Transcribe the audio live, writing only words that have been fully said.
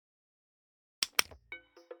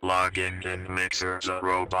Logging in Mixer the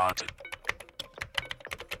robot.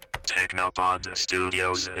 Technopod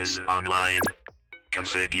Studios is online.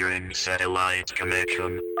 Configuring satellite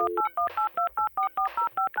connection.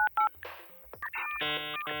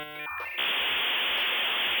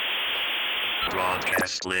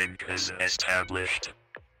 Broadcast link is established.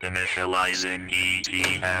 Initializing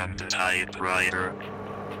ET and typewriter.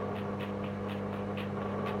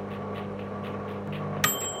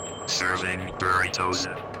 Serving burritos.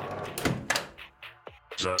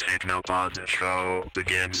 The Technopod show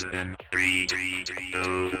begins in 3,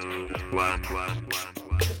 2, 1.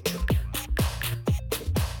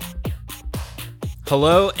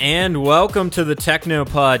 Hello and welcome to the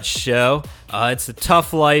Technopod show. It's a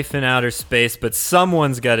tough life in outer space, but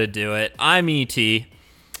someone's got to do it. I'm E.T.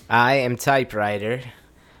 I am Typewriter.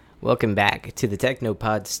 Welcome back to the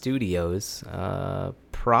Technopod Studios.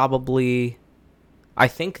 Probably, I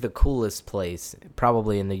think the coolest place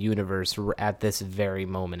probably in the universe at this very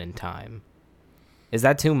moment in time. Is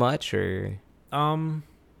that too much, or? No,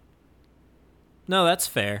 that's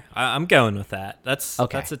fair. I'm going with that. That's a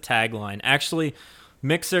tagline. Actually,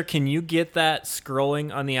 Mixer, can you get that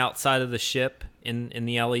scrolling on the outside of the ship in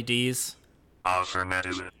the LEDs?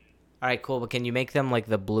 Affirmative. All right, cool. But can you make them like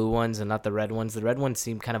the blue ones and not the red ones? The red ones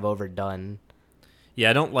seem kind of overdone. Yeah,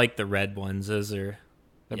 I don't like the red ones. Those are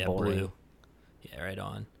They're boring. Blue. Yeah, right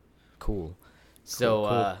on. Cool. So,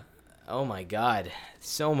 cool. Oh my God,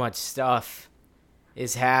 so much stuff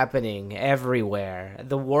is happening everywhere.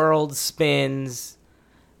 The world spins.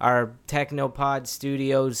 Our Technopod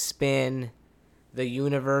Studios spin. The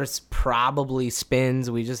universe probably spins.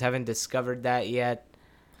 We just haven't discovered that yet.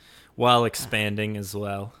 While expanding as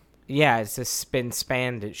well. Yeah, it's a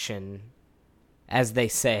spin-spandition, as they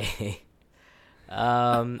say.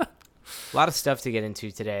 A lot of stuff to get into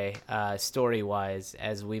today, story-wise,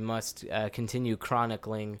 as we must continue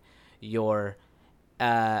chronicling your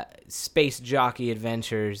space jockey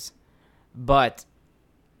adventures. But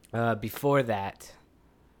before that,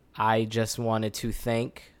 I just wanted to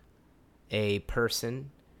thank a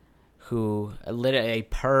person for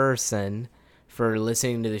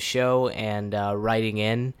listening to the show and writing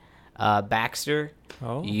in. Baxter,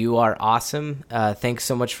 You are awesome. Thanks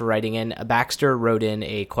so much for writing in. Baxter wrote in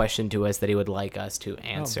a question to us that he would like us to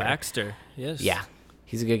answer. Oh, Baxter, yes. Yeah,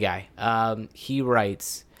 he's a good guy. He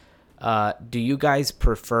writes, do you guys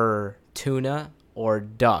prefer tuna or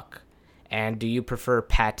duck? And do you prefer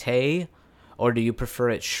pate, or do you prefer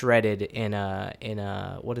it shredded in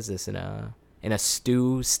a what is this, in a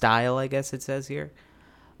stew style, I guess it says here.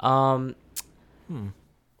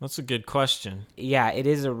 That's a good question. Yeah, it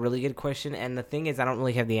is a really good question, and the thing is, I don't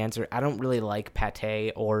really have the answer. I don't really like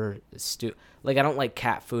pate or stew. Like, I don't like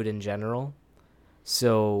cat food in general,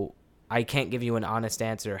 so I can't give you an honest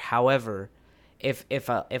answer. However, if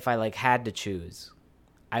I like had to choose,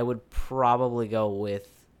 I would probably go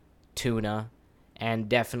with tuna, and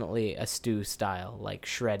definitely a stew style, like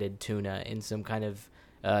shredded tuna in some kind of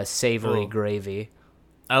savory gravy.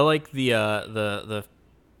 I like the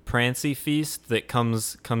Prancy Feast that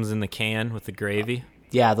comes in the can with the gravy.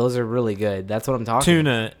 Yeah, those are really good. That's what I'm talking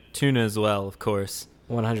about. Tuna as well, of course.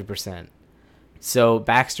 100%. So,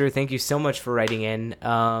 Baxter, thank you so much for writing in.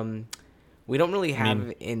 We don't really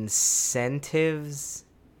have incentives.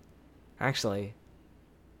 Actually,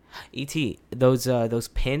 E.T., those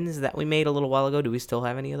pins that we made a little while ago, do we still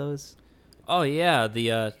have any of those? Oh, yeah,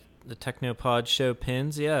 the Technopod show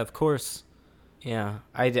pins. Yeah, of course. Yeah,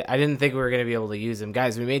 I didn't think we were going to be able to use them.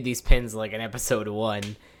 Guys, we made these pins like in episode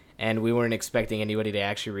 1, and we weren't expecting anybody to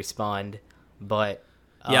actually respond. But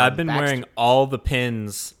yeah, I've been wearing all the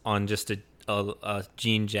pins on just a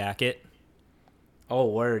jean jacket. Oh,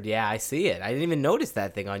 word. Yeah, I see it. I didn't even notice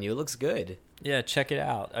that thing on you. It looks good. Yeah, check it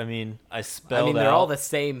out. I mean, they're all the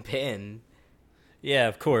same pin. Yeah,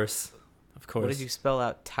 of course. Of course. What did you spell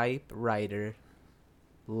out? Typewriter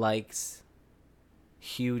likes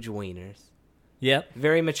huge wieners. Yep.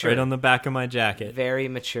 Very mature. Right on the back of my jacket. Very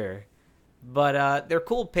mature. But they're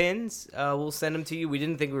cool pins. We'll send them to you. We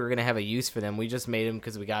didn't think we were going to have a use for them. We just made them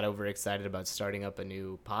because we got overexcited about starting up a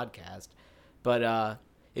new podcast. But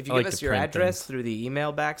if you give us your address through the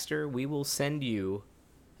email, Baxter, we will send you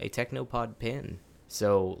a Technopod pin.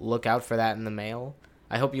 So look out for that in the mail.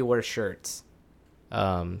 I hope you wear shirts.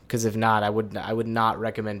 Because if not, I would not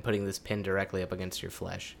recommend putting this pin directly up against your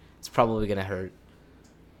flesh. It's probably going to hurt.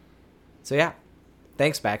 So yeah.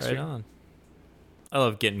 Thanks, Baxter. Right on. I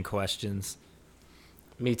love getting questions.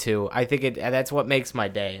 Me too. I think that's what makes my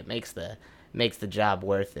day. It makes the job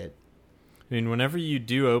worth it. I mean, whenever you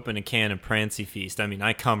do open a can of Prancy Feast, I mean,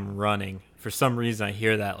 I come running. For some reason, I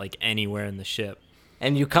hear that like anywhere in the ship.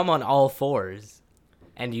 And you come on all fours.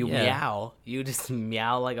 and you meow. You just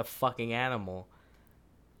meow like a fucking animal.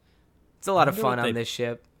 It's a lot of fun on this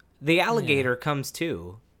ship. The alligator comes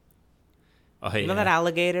too. Oh, hey, you know that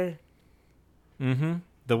alligator? Mm-hmm.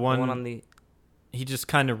 The one on the... He just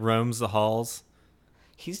kind of roams the halls.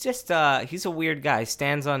 He's just, he's a weird guy.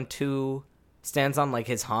 Stands on like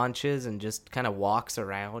his haunches and just kind of walks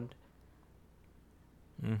around.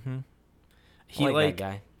 Mm-hmm. He like that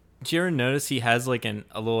guy. Do you ever notice he has like a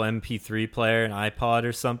little MP3 player, an iPod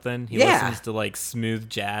or something? He listens to like smooth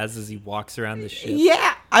jazz as he walks around the ship.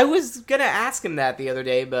 Yeah, I was gonna ask him that the other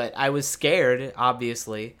day, but I was scared,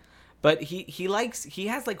 obviously. But he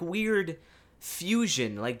has like weird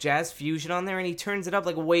fusion, like jazz fusion on there, and he turns it up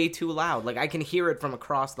like way too loud. Like I can hear it from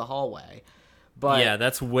across the hallway. But yeah,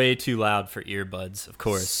 that's way too loud for earbuds, of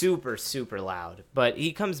course. Super, super loud. But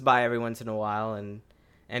he comes by every once in a while, and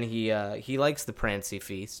he likes the Prancy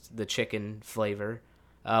Feast, the chicken flavor.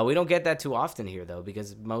 We don't get that too often here though,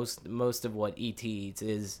 because most of what ET eats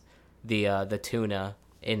is the tuna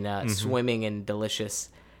in swimming in delicious,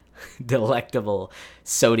 delectable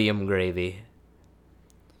sodium gravy.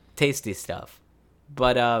 Tasty stuff.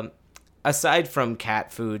 But aside from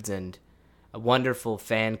cat foods and wonderful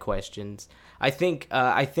fan questions, I think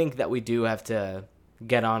that we do have to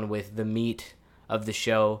get on with the meat of the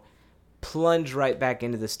show. Plunge right back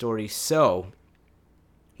into the story. So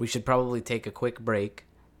we should probably take a quick break,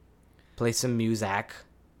 play some music,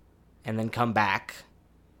 and then come back,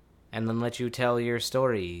 and then let you tell your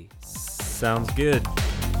story. Sounds good.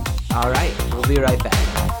 All right, we'll be right back.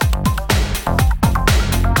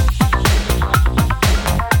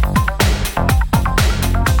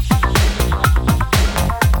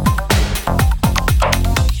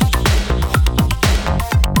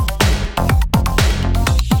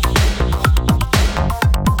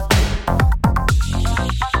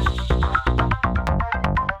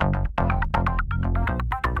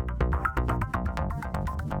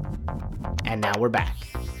 And now we're back.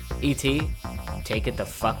 E.T., take it the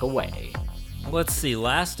fuck away. Let's see,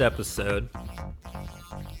 last episode,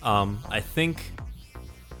 I think,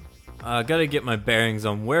 gotta get my bearings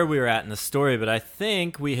on where we were at in the story, but I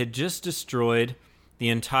think we had just destroyed the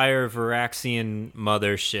entire Varaxian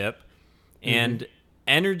mothership, and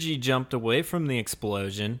energy jumped away from the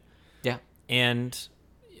explosion. Yeah. And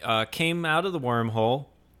came out of the wormhole,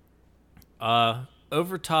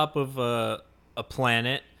 over top of a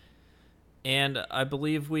planet. And I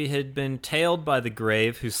believe we had been tailed by the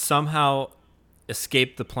Grave, who somehow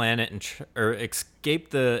escaped the planet or escaped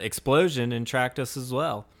the explosion and tracked us as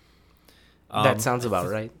well. That sounds about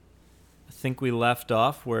right. I think we left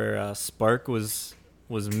off where Spark was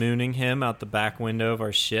mooning him out the back window of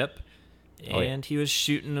our ship, and he was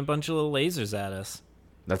shooting a bunch of little lasers at us.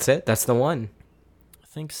 That's it? That's the one? I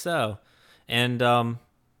think so. And, of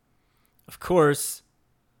course,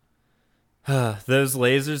 those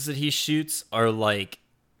lasers that he shoots are like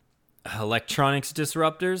electronics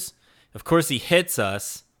disruptors. Of course, he hits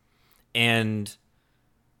us and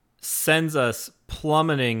sends us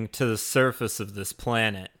plummeting to the surface of this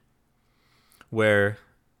planet, where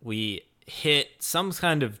we hit some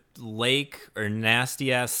kind of lake or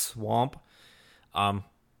nasty-ass swamp. Our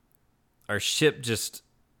ship just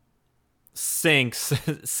sinks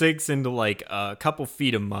into like a couple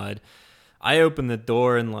feet of mud. I open the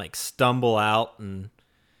door and like stumble out, and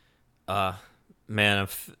man,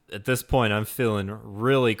 at this point I'm feeling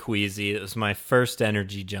really queasy. It was my first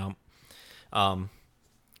energy jump.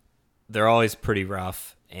 They're always pretty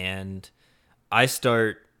rough, and I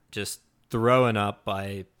start just throwing up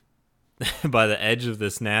by the edge of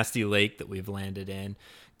this nasty lake that we've landed in,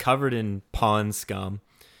 covered in pond scum.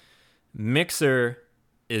 Mixer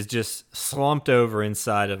is just slumped over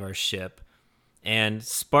inside of our ship. And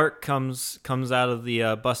Spark comes out of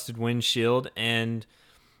the busted windshield and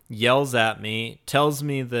yells at me, tells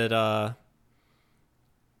me that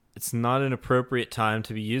it's not an appropriate time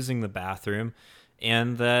to be using the bathroom,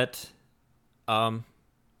 and that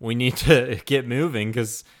we need to get moving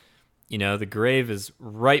because, you know, the Grave is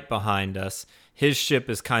right behind us. His ship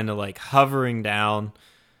is kind of like hovering down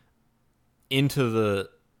into the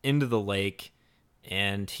lake,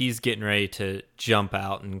 and he's getting ready to jump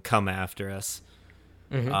out and come after us.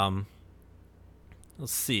 Mm-hmm.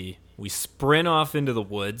 Let's see. We sprint off into the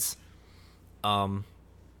woods. I'm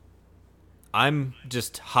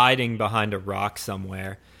just hiding behind a rock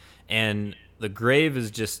somewhere, and the Grave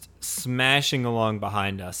is just smashing along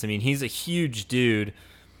behind us. I mean, he's a huge dude.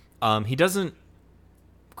 He doesn't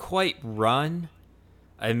quite run.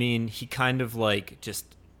 I mean, he kind of like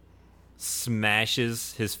just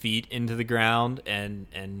smashes his feet into the ground,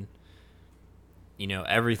 and you know,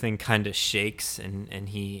 everything kind of shakes, and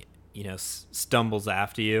he stumbles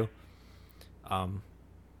after you.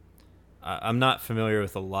 I'm not familiar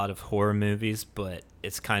with a lot of horror movies, but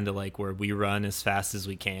it's kind of like where we run as fast as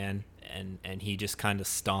we can, and he just kind of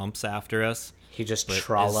stomps after us. He just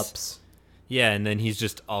trollops. Yeah, and then he's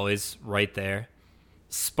just always right there.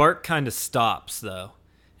 Spark kind of stops though,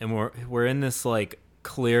 and we're in this like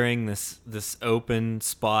clearing, this open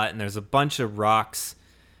spot, and there's a bunch of rocks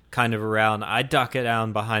kind of around. I duck it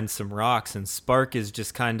down behind some rocks, and Spark is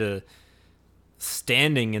just kind of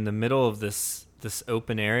standing in the middle of this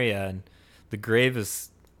open area, and the grave is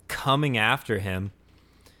coming after him,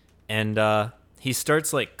 and he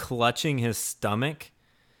starts like clutching his stomach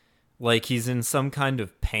like he's in some kind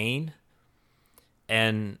of pain,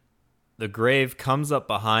 and the grave comes up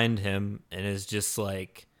behind him and is just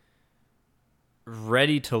like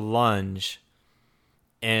ready to lunge,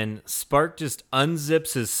 and Spark just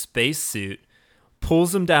unzips his spacesuit,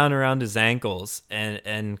 pulls him down around his ankles,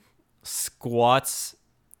 and squats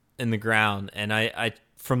in the ground. And I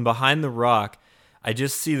from behind the rock, I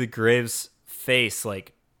just see the grave's face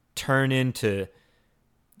like turn into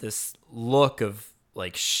this look of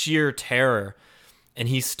like sheer terror, and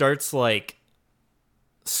he starts like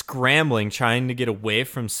scrambling, trying to get away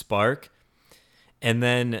from Spark. And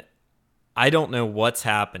then I don't know what's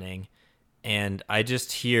happening, and I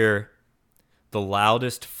just hear the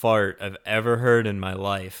loudest fart I've ever heard in my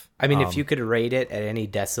life. I mean, if you could rate it at any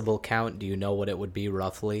decibel count, do you know what it would be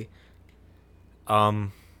roughly?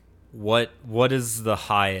 What is the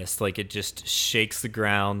highest? Like, it just shakes the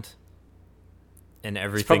ground and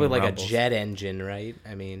everything. It's probably like rumbles. a jet engine, right?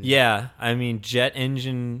 Yeah, jet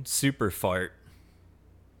engine super fart.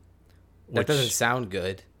 That doesn't sound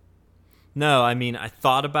good. No, I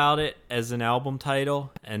thought about it as an album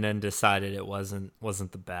title and then decided it wasn't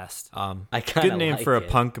the best. I kind of good name like for it. a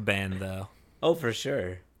punk band though. Oh, for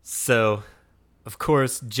sure. So, of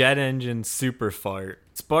course, jet engine super fart.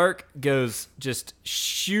 Spark goes just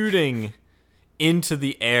shooting into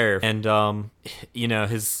the air, and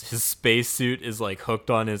his spacesuit is like hooked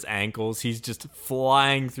on his ankles. He's just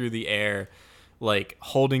flying through the air, like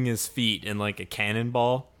holding his feet in like a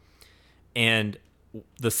cannonball. And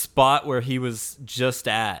the spot where he was just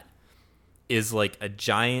at is like a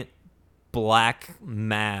giant black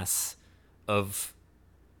mass of,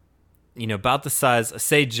 about the size, I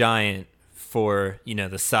say giant for,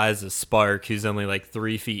 the size of Spark, who's only like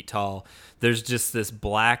 3 feet tall. There's just this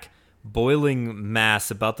black boiling mass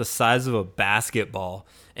about the size of a basketball,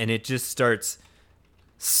 and it just starts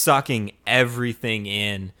sucking everything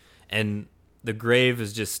in, and the grave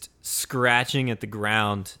is just scratching at the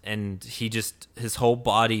ground, and his whole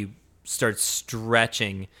body starts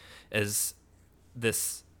stretching as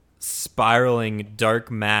this spiraling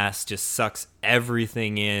dark mass just sucks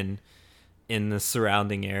everything in the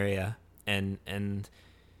surrounding area, and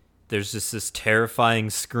there's just this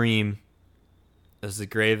terrifying scream as the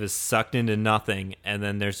grave is sucked into nothing, and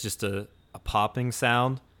then there's just a popping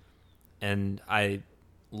sound, and I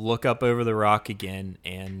look up over the rock again,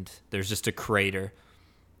 and there's just a crater,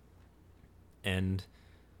 and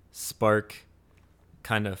Spark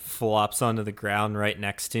kind of flops onto the ground right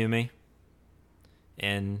next to me,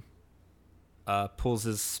 and pulls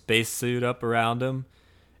his spacesuit up around him,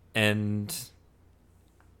 and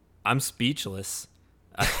I'm speechless.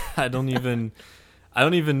 I don't even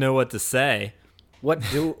know what to say. What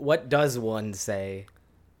does one say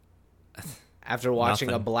after watching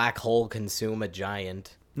Nothing. a black hole consume a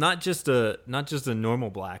giant? Not just a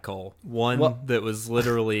normal black hole. One that was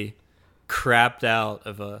literally crapped out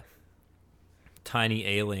of a tiny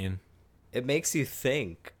alien. It makes you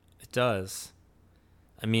think. It does.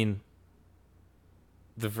 The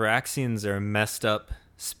Varaxians are a messed up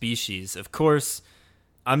species. Of course,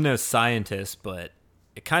 I'm no scientist, but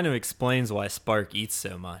it kind of explains why Spark eats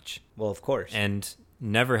so much. Well, of course. And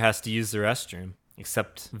never has to use the restroom,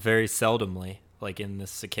 except very seldomly, like in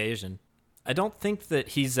this occasion. I don't think that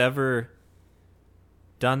he's ever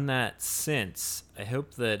done that since. I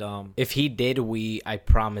hope that if he did, I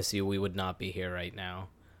promise you we would not be here right now.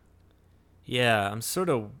 Yeah,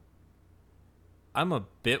 I'm a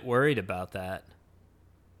bit worried about that.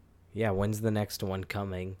 Yeah, when's the next one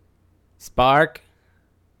coming? Spark?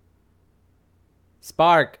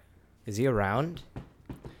 Is he around?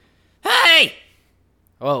 Hey!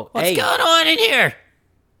 Oh, What's hey. going on in here?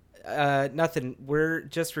 Nothing. We're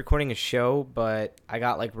just recording a show, but I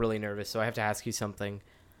got like really nervous, so I have to ask you something.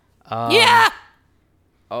 Yeah!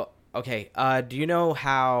 Oh, okay. Do you know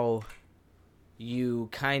how you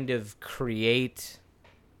kind of create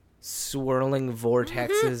swirling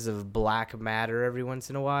vortexes of black matter every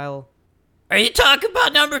once in a while? Are you talking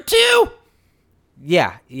about number 2?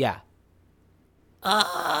 Yeah.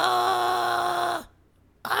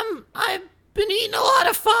 been eating a lot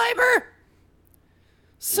of fiber.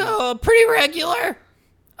 So, pretty regular.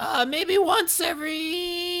 Maybe once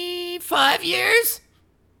every 5 years.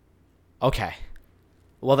 Okay.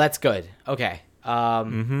 Well, that's good. Okay.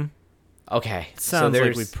 Okay. Sounds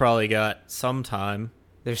like we probably got some time.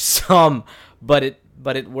 There's some, but it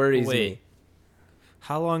worries me.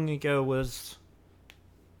 How long ago was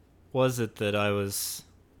it that I was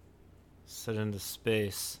sent into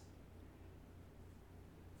space?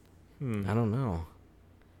 I don't know.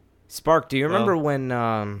 Spark, do you remember when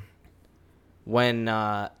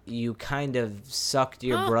you kind of sucked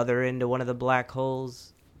your brother into one of the black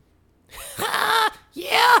holes?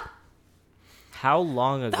 Yeah. How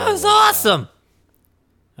long ago? That was awesome.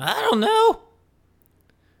 I don't know.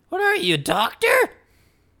 What are you, doctor?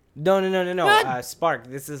 No. Spark,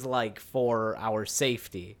 this is like for our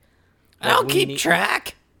safety. I don't keep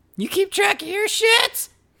track. You keep track of your shits?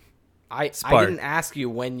 I didn't ask you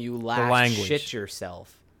when you last shit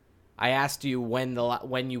yourself. I asked you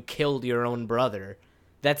when you killed your own brother.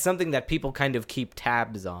 That's something that people kind of keep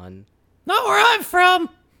tabs on. Not where I'm from.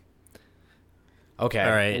 Okay.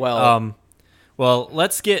 All right. Well,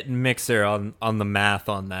 let's get Mixer on the math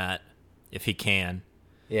on that, if he can.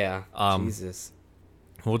 Yeah. Jesus.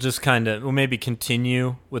 We'll just we'll maybe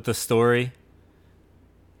continue with the story.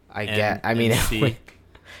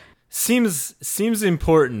 Seems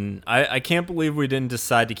important. I can't believe we didn't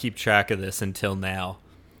decide to keep track of this until now.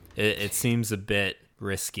 It seems a bit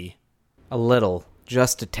risky. A little.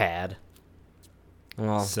 Just a tad.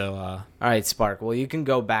 Well. So, all right, Spark. Well, you can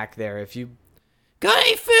go back there if you... Got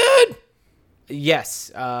any food?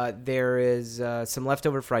 Yes. There is some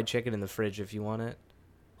leftover fried chicken in the fridge if you want it.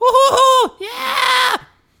 Woohoo! Yeah!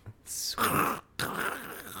 Sweet.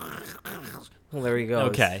 Well, there he goes.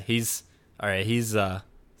 Okay, he's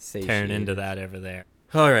tearing into that over there.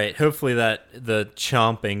 All right, hopefully that the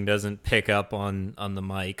chomping doesn't pick up on the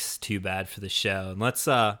mics too bad for the show. And let's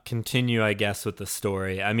continue, I guess, with the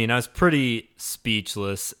story. I mean, I was pretty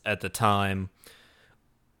speechless at the time,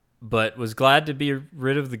 but was glad to be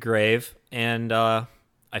rid of the grave. And I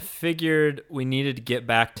figured we needed to get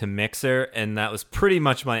back to Mixer, and that was pretty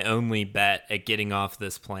much my only bet at getting off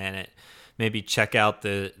this planet. Maybe check out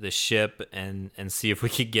the ship and see if we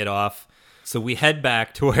could get off. So we head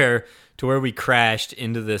back to where we crashed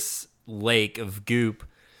into this lake of goop,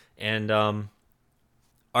 and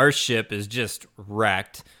our ship is just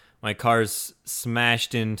wrecked. My car's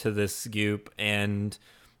smashed into this goop, and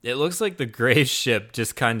it looks like the Grave ship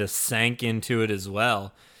just kind of sank into it as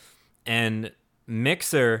well. And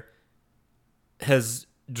Mixer has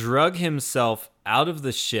drug himself out of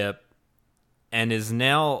the ship and is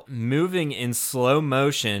now moving in slow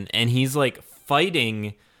motion, and he's like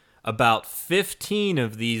fighting about 15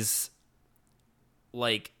 of these,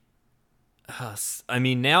 like, I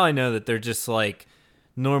mean, now I know that they're just like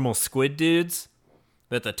normal squid dudes,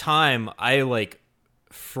 but at the time I like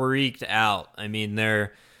freaked out. I mean,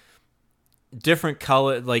 they're different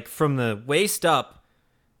color, like from the waist up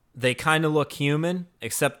they kind of look human,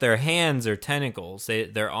 except their hands are tentacles,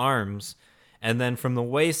 their arms. And then from the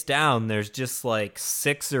waist down, there's just like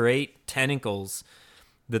 6 or 8 tentacles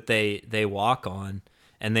that they walk on.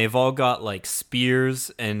 And they've all got like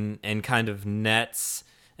spears and kind of nets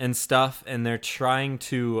and stuff. And they're trying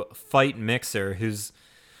to fight Mixer, who's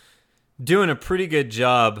doing a pretty good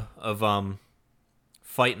job of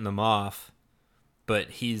fighting them off. But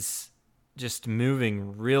he's just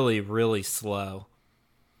moving really, really slow.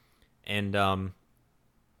 And,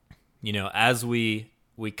 as we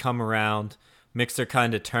come around, Mixer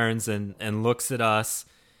kind of turns and looks at us,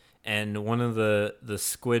 and one of the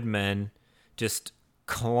squid men just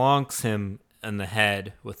clonks him in the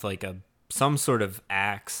head with like some sort of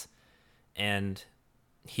axe, and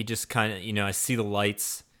he just kind of, I see the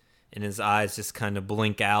lights in his eyes just kind of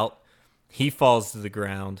blink out. He falls to the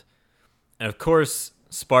ground, and of course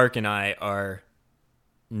Spark and I are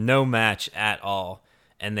no match at all,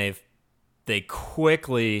 and they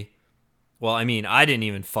quickly... Well, I mean, I didn't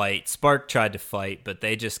even fight. Spark tried to fight, but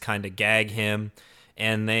they just kind of gag him,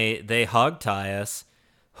 and they hog tie us,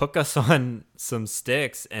 hook us on some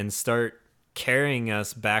sticks, and start carrying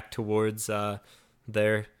us back towards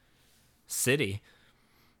their city.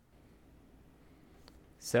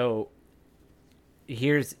 So,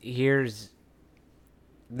 here's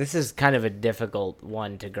this is kind of a difficult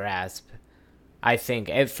one to grasp, I think.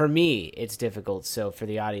 And for me, it's difficult, so for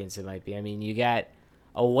the audience it might be. I mean, you got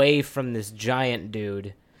away from this giant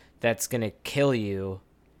dude that's going to kill you,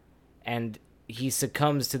 and he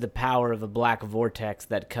succumbs to the power of a black vortex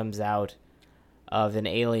that comes out of an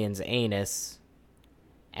alien's anus.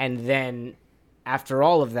 And then, after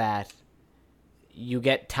all of that, you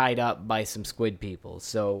get tied up by some squid people.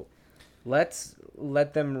 So let's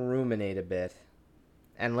let them ruminate a bit,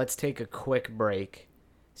 and let's take a quick break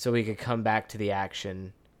so we could come back to the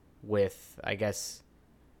action with, I guess,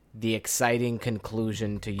 the exciting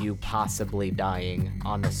conclusion to you possibly dying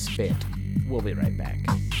on the spit. We'll be right back.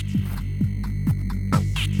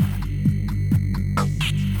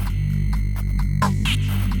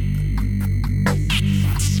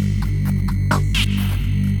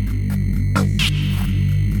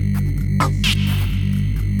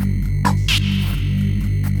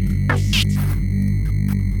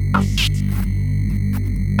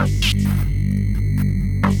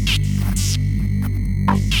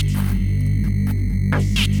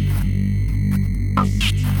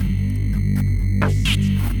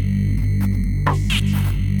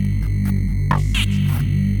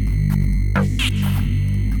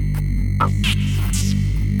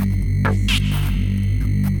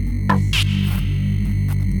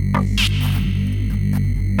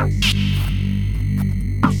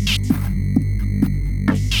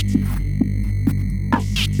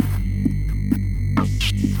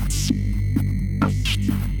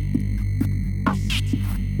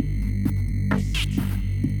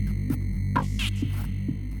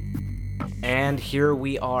 And here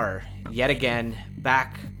we are, yet again,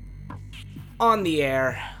 back on the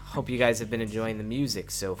air. Hope you guys have been enjoying the music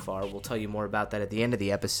so far. We'll tell you more about that at the end of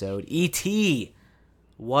the episode. E.T.,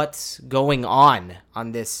 what's going on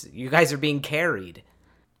this? You guys are being carried.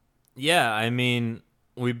 Yeah, I mean,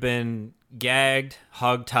 we've been gagged,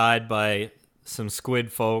 hogtied by some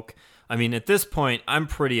squid folk. I mean, at this point, I'm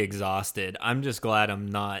pretty exhausted. I'm just glad I'm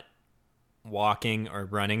not walking or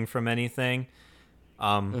running from anything.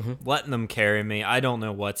 Letting them carry me. I don't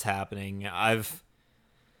know what's happening. I've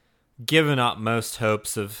given up most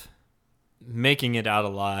hopes of making it out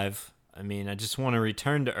alive. I mean, I just want to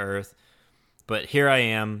return to Earth. But here I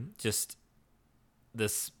am, just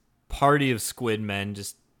this party of squid men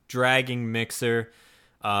just dragging Mixer.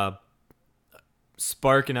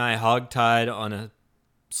 Spark and I hogtied on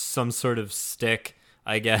some sort of stick,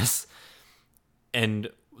 I guess. And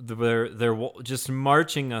they're just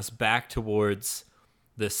marching us back towards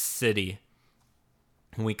this city.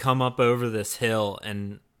 And we come up over this hill,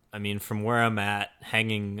 and I mean, from where I'm at,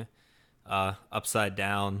 hanging upside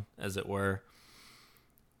down, as it were,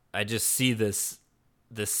 I just see this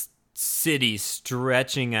city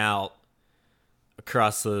stretching out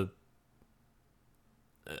across as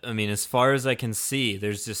far as I can see.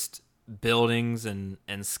 There's just buildings and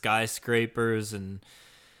skyscrapers and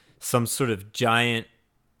some sort of giant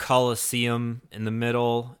coliseum in the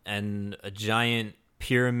middle and a giant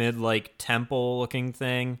pyramid-like temple-looking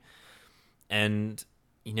thing. And,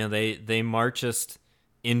 you know, they march us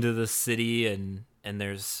into the city, and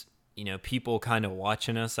there's, you know, people kind of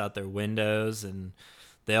watching us out their windows, and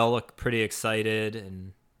they all look pretty excited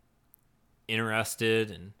and interested.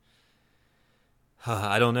 And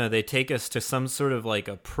I don't know, they take us to some sort of like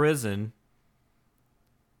a prison,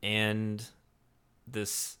 and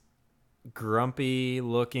this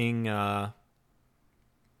grumpy-looking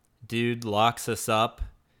dude locks us up,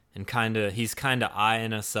 and he's kind of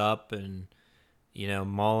eyeing us up and, you know,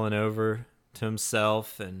 mulling over to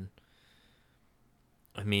himself. And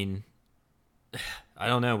I mean, I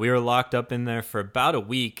don't know, we were locked up in there for about a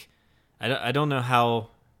week. I don't know how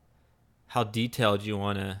detailed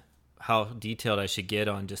how detailed I should get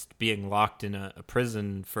on just being locked in a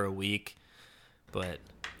prison for a week, but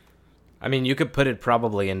I mean, you could put it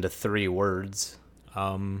probably into 3 words.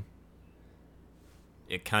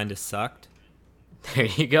 It kind of sucked. There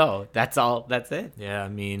you go. That's all. That's it. Yeah, I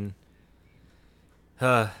mean,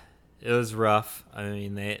 it was rough. I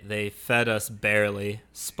mean, they fed us barely.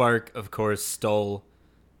 Spark, of course, stole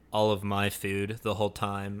all of my food the whole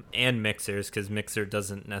time, and Mixer's, because Mixer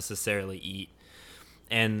doesn't necessarily eat.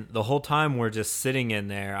 And the whole time we're just sitting in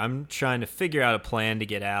there, I'm trying to figure out a plan to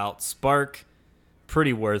get out. Spark,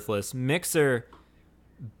 pretty worthless. Mixer,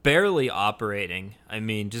 barely operating. I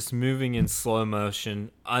mean, just moving in slow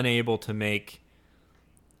motion, unable to make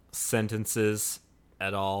sentences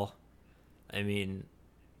at all. I mean,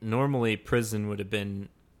 normally prison would have been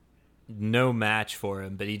no match for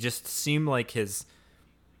him, but he just seemed like his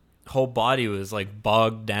whole body was like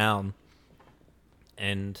bogged down.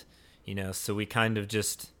 And, you know, so we kind of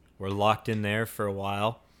just were locked in there for a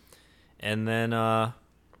while. And then about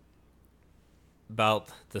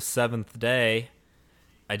the 7th day,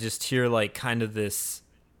 I just hear like kind of this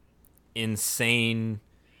insane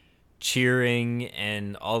cheering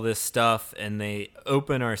and all this stuff, and they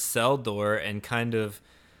open our cell door and kind of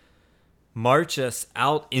march us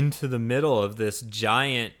out into the middle of this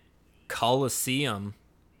giant coliseum.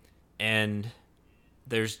 And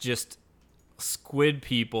there's just squid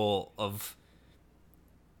people of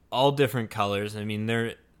all different colors. I mean,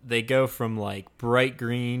 they go from like bright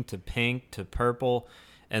green to pink to purple,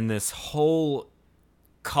 and this whole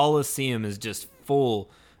Coliseum is just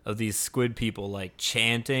full of these squid people like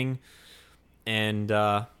chanting. And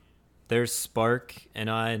there's Spark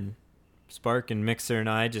and Mixer and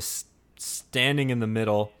I just standing in the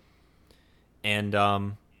middle, and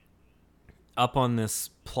up on this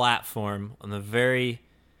platform on the very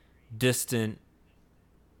distant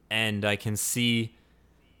end, I can see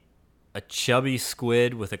a chubby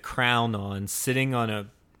squid with a crown on, sitting on a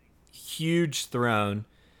huge throne,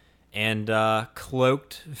 and a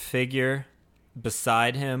cloaked figure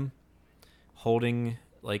beside him, holding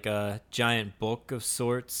like a giant book of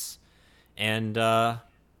sorts. And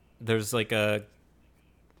there's like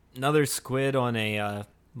another squid on a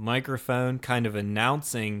microphone kind of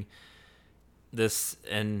announcing this,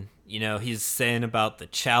 and he's saying about the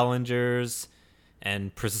challengers,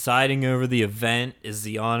 and presiding over the event is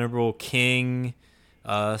the Honorable King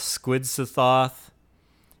Squid Sathoth.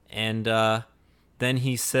 And then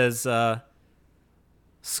he says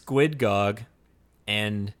Squidgog,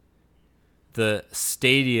 and the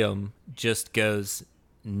stadium just goes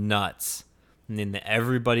nuts. And then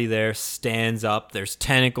everybody there stands up. There's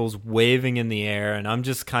tentacles waving in the air, and I'm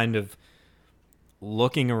just kind of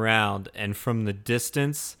looking around, and from the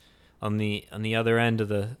distance on the other end of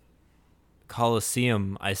the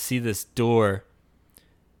Coliseum, I see this door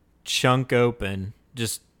chunk open,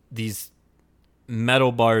 just these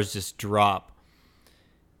metal bars just drop,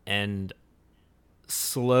 and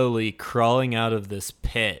slowly crawling out of this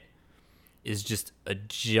pit is just a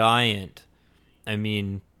giant,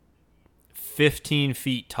 15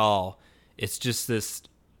 feet tall. It's just this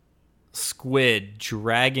squid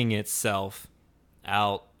dragging itself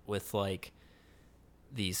out with like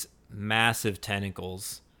these massive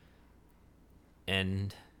tentacles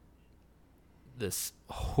and this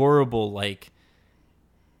horrible like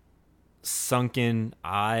sunken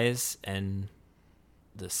eyes, and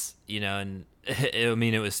this, and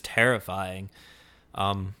it was terrifying.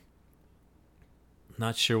 Not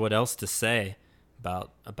sure what else to say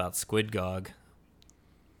about Squidgog.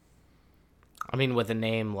 With a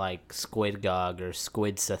name like Squidgog or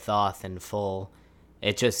Squid Sathoth in full,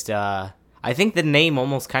 it just, I think the name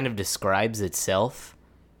almost kind of describes itself.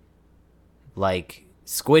 Like,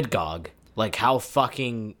 Squidgog. Like, how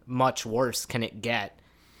fucking much worse can it get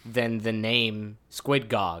than the name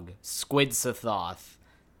Squidgog, Squid Sathoth?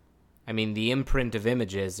 The imprint of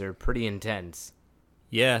images are pretty intense.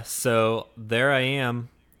 Yeah, so there I am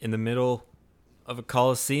in the middle of a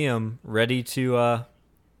Coliseum, ready to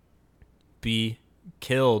be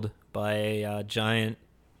killed by a giant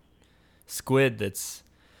squid that's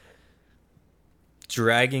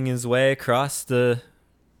dragging his way across the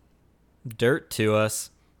dirt to us.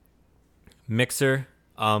 Mixer,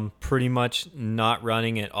 pretty much not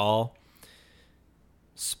running at all.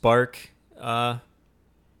 Spark, I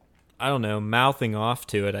don't know, mouthing off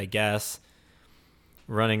to it, I guess.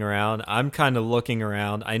 Running around. I'm kind of looking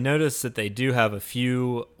around. I noticed that they do have a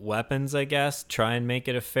few weapons, I guess. Try and make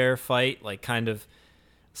it a fair fight, like kind of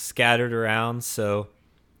scattered around. So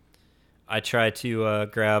I try to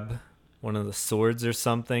grab one of the swords or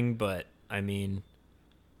something, but I've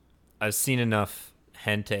seen enough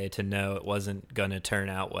hentai to know it wasn't gonna turn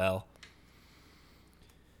out well.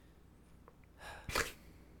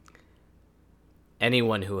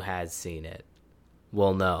 Anyone who has seen it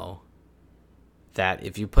will know that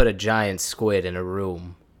if you put a giant squid in a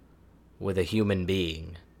room with a human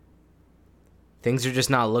being, things are just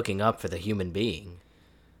not looking up for the human being.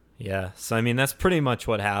 Yeah, so that's pretty much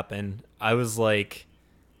what happened. I was like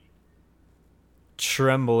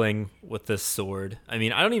trembling with this sword. I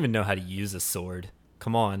don't even know how to use a sword.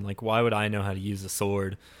 Come on, like, why would I know how to use a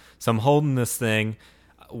sword? So I'm holding this thing,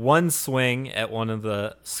 one swing at one of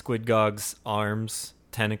the Squidgog's arms,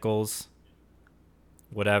 tentacles,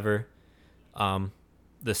 whatever.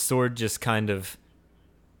 The sword just kind of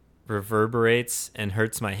reverberates and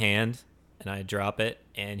hurts my hand, and I drop it,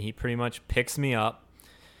 and he pretty much picks me up,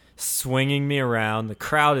 swinging me around. The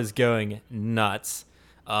crowd is going nuts.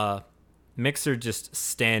 Mixer just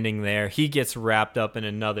standing there. He gets wrapped up in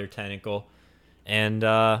another tentacle, and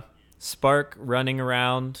Spark running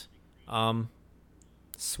around,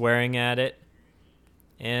 swearing at it,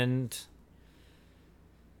 and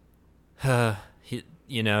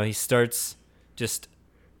he starts just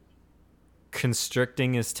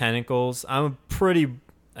constricting his tentacles.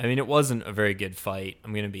 It wasn't a very good fight,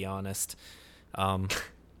 I'm gonna be honest.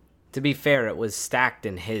 To be fair, it was stacked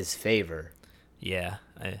in his favor. Yeah,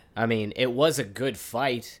 I mean, it was a good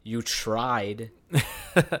fight. You tried.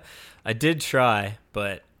 I did try,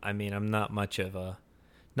 but I mean, I'm not much of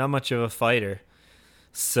a fighter.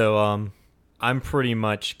 So I'm pretty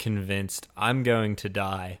much convinced I'm going to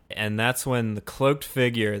die. And that's when the cloaked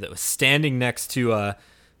figure that was standing next to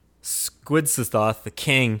Squidsethoth, the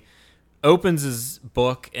king, opens his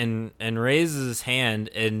book and raises his hand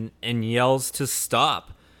and yells to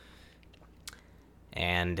stop.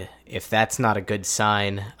 And if that's not a good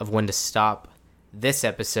sign of when to stop this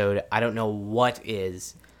episode, I don't know what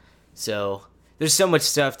is. So there's so much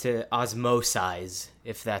stuff to osmosize,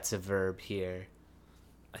 if that's a verb here.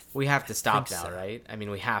 We have to stop now, so. Right? I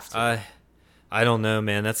mean, we have to. I don't know,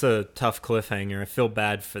 man. That's a tough cliffhanger. I feel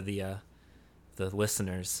bad for the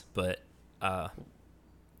listeners, but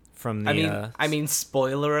from the I mean,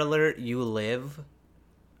 spoiler alert, you live.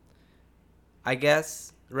 I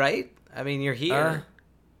guess, right? I mean, you're here.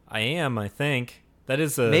 I am, I think. That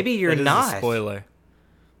is a maybe you're not a spoiler.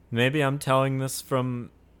 Maybe I'm telling this from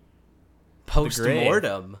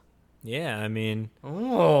post-mortem. Yeah, I mean,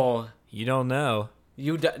 you don't know.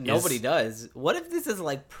 Nobody does. What if this is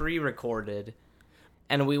like pre-recorded,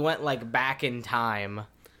 and we went like back in time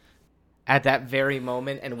at that very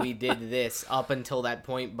moment, and we did this up until that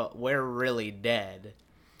point, but we're really dead.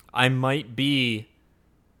 I might be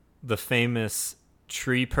the famous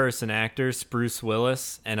tree person actor Bruce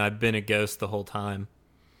Willis, and I've been a ghost the whole time.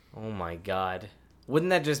 Oh my god.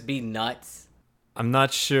 Wouldn't that just be nuts? I'm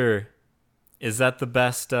not sure. Is that the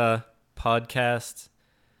best podcast?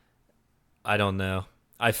 I don't know.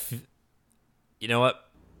 You know what?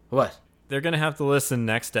 What? They're going to have to listen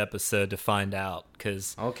next episode to find out,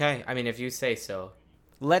 cuz okay, I mean, if you say so.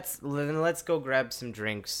 Let's go grab some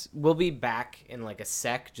drinks. We'll be back in like a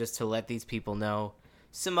sec just to let these people know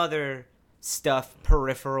some other stuff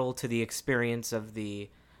peripheral to the experience of the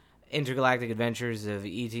intergalactic adventures of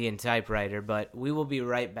E.T. and Typewriter, but we will be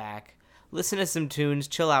right back. Listen to some tunes,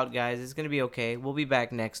 chill out, guys. It's going to be okay. We'll be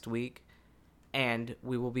back next week, and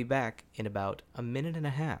we will be back in about a minute and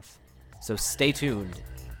a half. So stay tuned.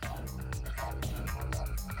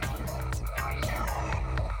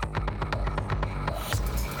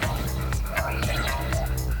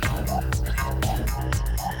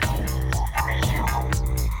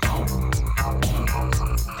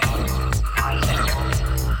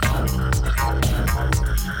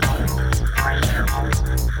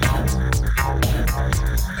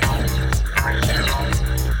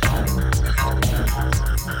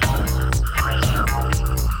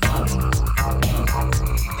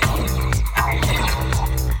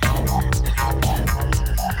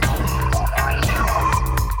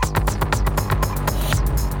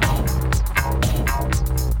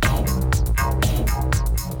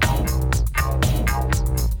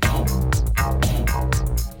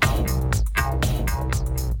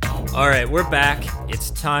 We're back. It's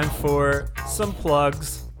time for some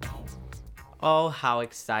plugs. Oh, how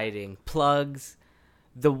exciting. Plugs.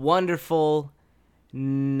 The wonderful,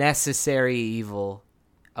 necessary evil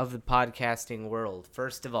of the podcasting world.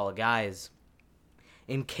 First of all, guys,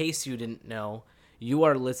 in case you didn't know, you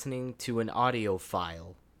are listening to an audio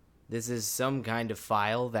file. This is some kind of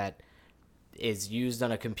file that is used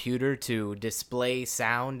on a computer to display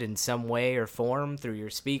sound in some way or form through your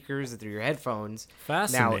speakers or through your headphones.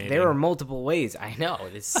 Fascinating. Now, there are multiple ways. I know,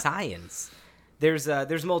 it's science.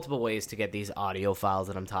 There's multiple ways to get these audio files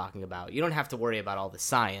that I'm talking about. You don't have to worry about all the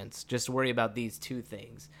science. Just worry about these two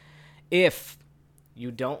things. If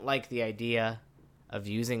you don't like the idea of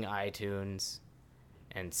using iTunes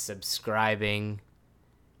and subscribing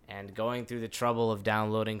and going through the trouble of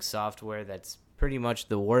downloading software that's pretty much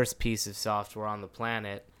the worst piece of software on the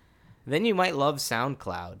planet, then you might love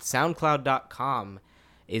SoundCloud. SoundCloud.com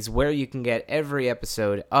is where you can get every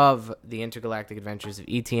episode of the Intergalactic Adventures of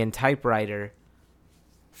E.T. and Typewriter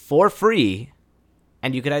for free,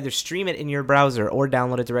 and you could either stream it in your browser or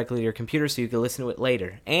download it directly to your computer so you can listen to it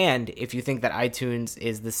later. And if you think that iTunes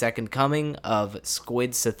is the second coming of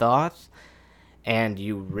Squidsethoth, and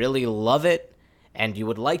you really love it, and you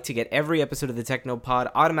would like to get every episode of the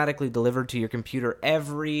Technopod automatically delivered to your computer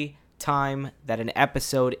every time that an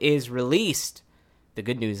episode is released, the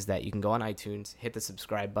good news is that you can go on iTunes, hit the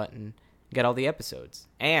subscribe button, get all the episodes.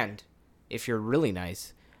 And if you're really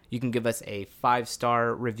nice, you can give us a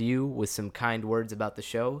 5-star review with some kind words about the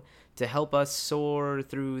show to help us soar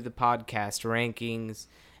through the podcast rankings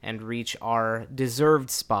and reach our deserved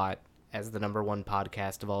spot as the #1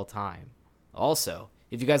 podcast of all time. Also,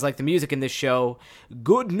 if you guys like the music in this show,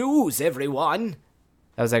 good news, everyone!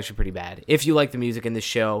 That was actually pretty bad. If you like the music in this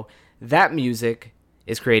show, that music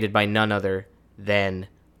is created by none other than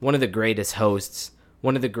one of the greatest hosts,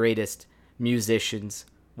 one of the greatest musicians,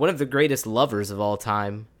 one of the greatest lovers of all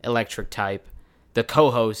time, Electric Type, the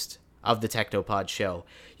co-host of the Technopod show.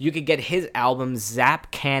 You could get his album Zap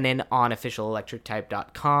Cannon on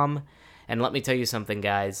officialelectrictype.com. And let me tell you something,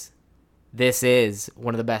 guys. This is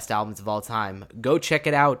one of the best albums of all time. Go check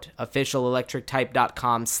it out,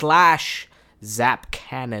 officialelectrictype.com/Zap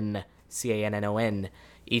Cannon, Cannon.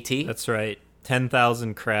 E.T.? That's right.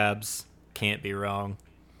 10,000 crabs. Can't be wrong.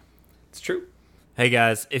 It's true. Hey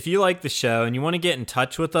guys, if you like the show and you want to get in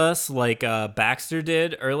touch with us like Baxter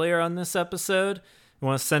did earlier on this episode, you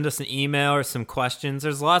want to send us an email or some questions,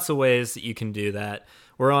 there's lots of ways that you can do that.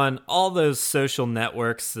 We're on all those social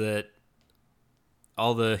networks that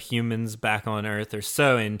all the humans back on Earth are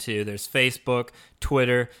so into. There's Facebook,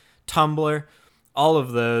 Twitter, Tumblr, all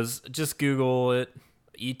of those. Just Google it,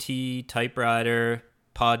 ET, typewriter,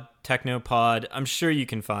 pod, Technopod. I'm sure you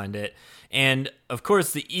can find it. And, of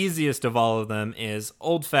course, the easiest of all of them is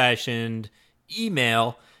old-fashioned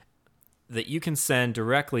email that you can send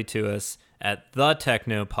directly to us at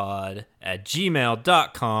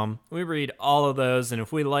thetechnopod@gmail.com. We read all of those, and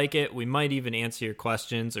if we like it, we might even answer your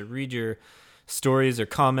questions or read your stories or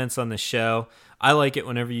comments on the show. I like it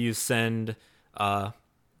whenever you send the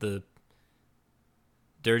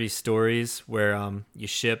dirty stories where you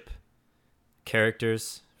ship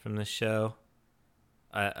characters from the show.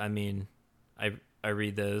 I mean, I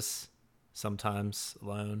read those sometimes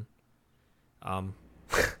alone.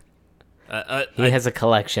 He has a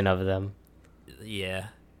collection of them. Yeah.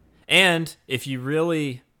 And if you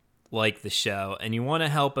really like the show and you want to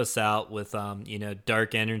help us out with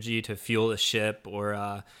dark energy to fuel the ship,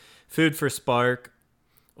 or food for Spark,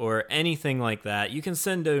 or anything like that, you can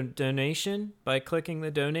send a donation by clicking the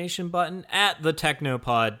donation button at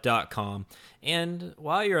thetechnopod.com. And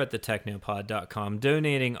while you're at thetechnopod.com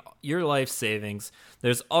donating your life savings,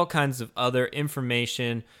 there's all kinds of other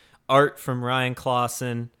information, art from Ryan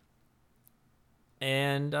Clausen,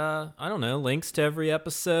 and links to every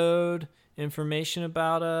episode, information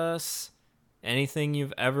about us, anything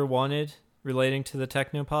you've ever wanted relating to the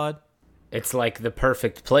Technopod. It's like the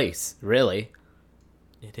perfect place, really.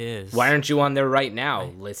 It is. Why aren't you on there right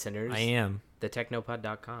now, listeners? I am.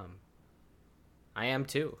 Thetechnopod.com. I am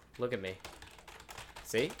too. Look at me.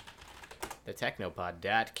 See?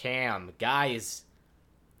 Thetechnopod.com. Guys,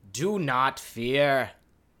 do not fear.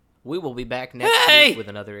 We will be back next week with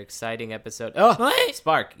another exciting episode. Oh, what?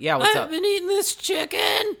 Spark. Yeah, what's up? I've been eating this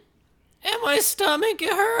chicken, and my stomach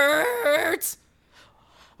hurts.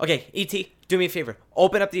 Okay, E.T., do me a favor.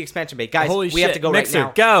 Open up the expansion bay. Guys, Holy we shit. have to go Mixer,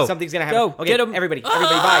 right now. Go. Something's going to happen. Go. Okay, Get 'em. everybody,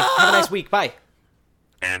 bye. Have a nice week. Bye.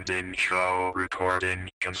 Ending show recording,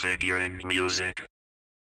 configuring music.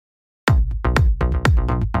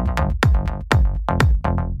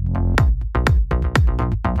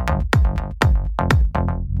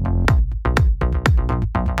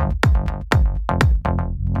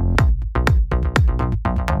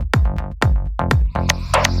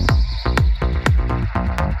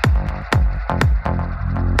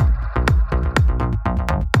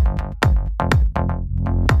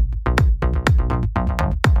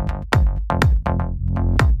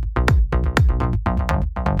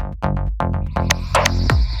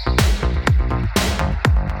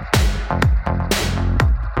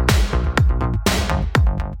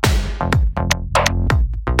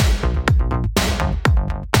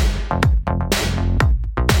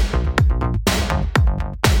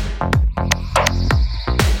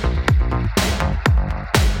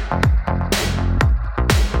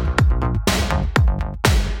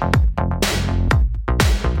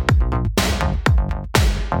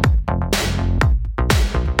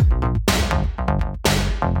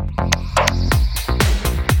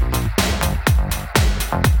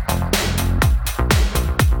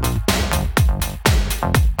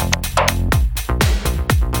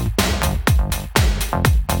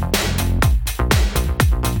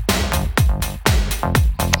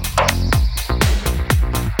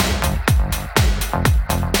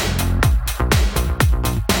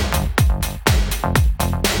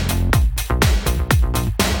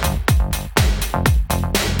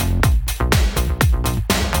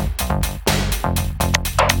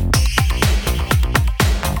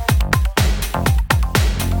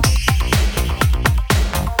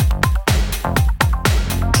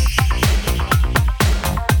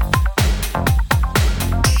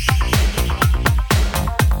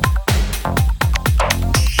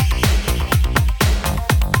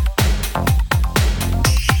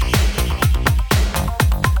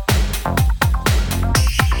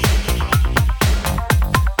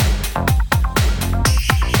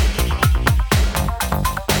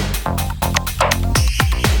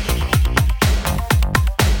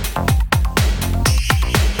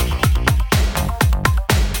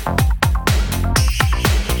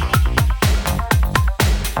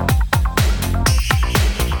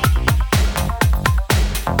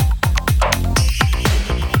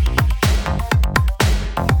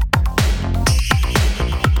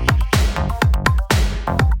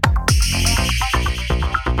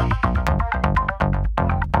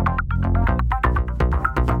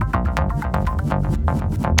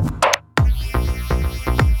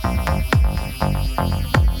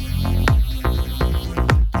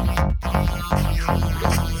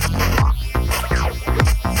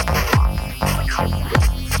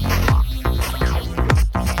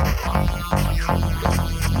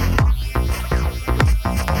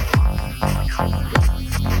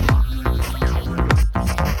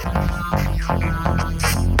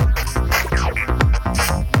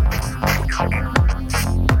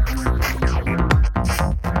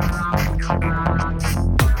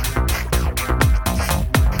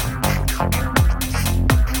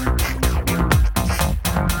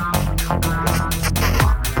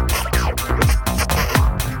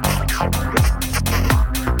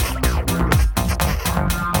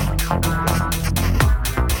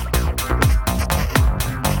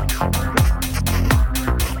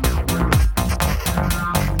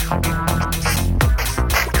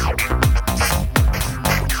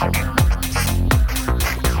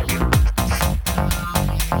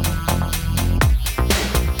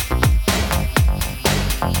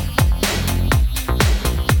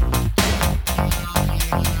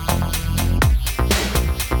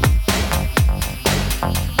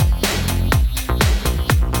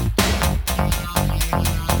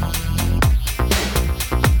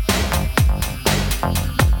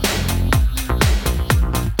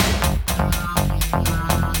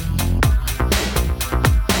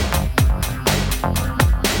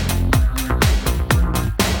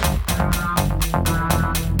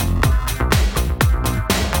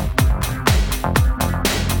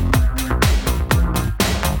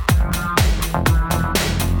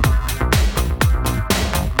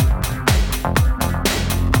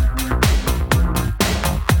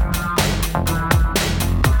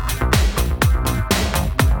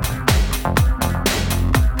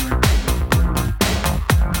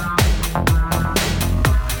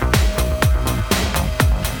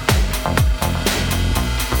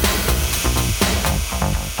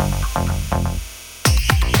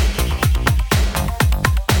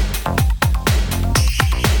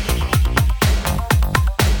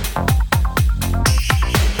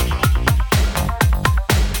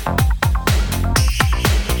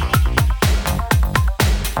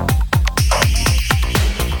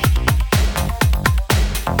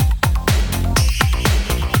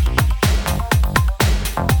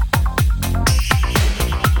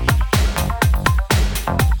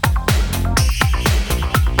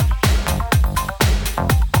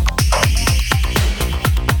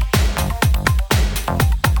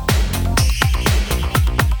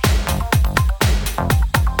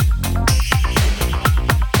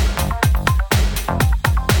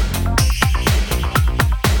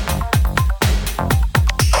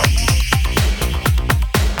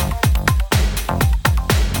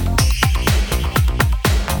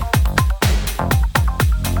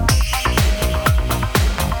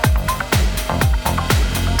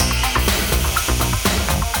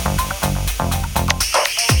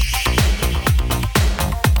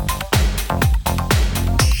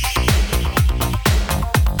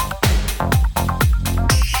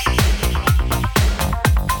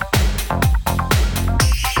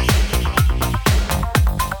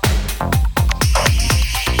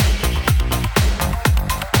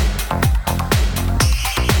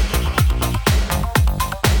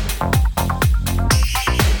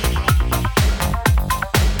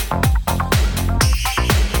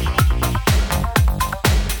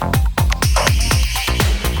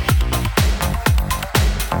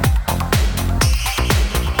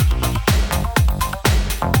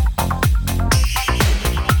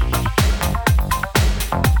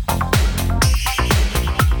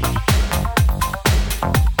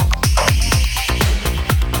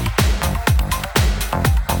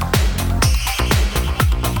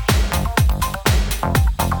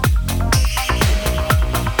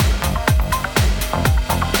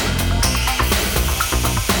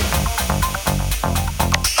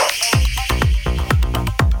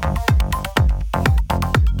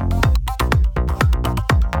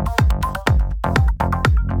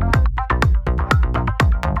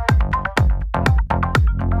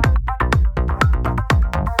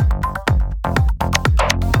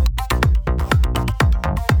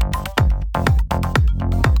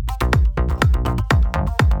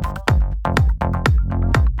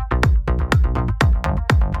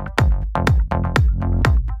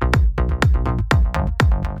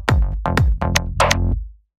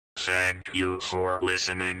 Thank you for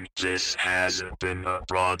listening. This has been a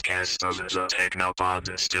broadcast of the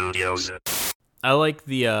Technopod Studios. I like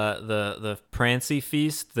the Prancy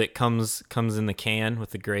feast that comes in the can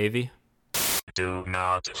with the gravy. Do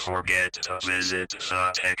not forget to visit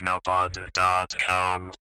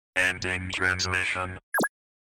thetechnopod.com. Ending transmission.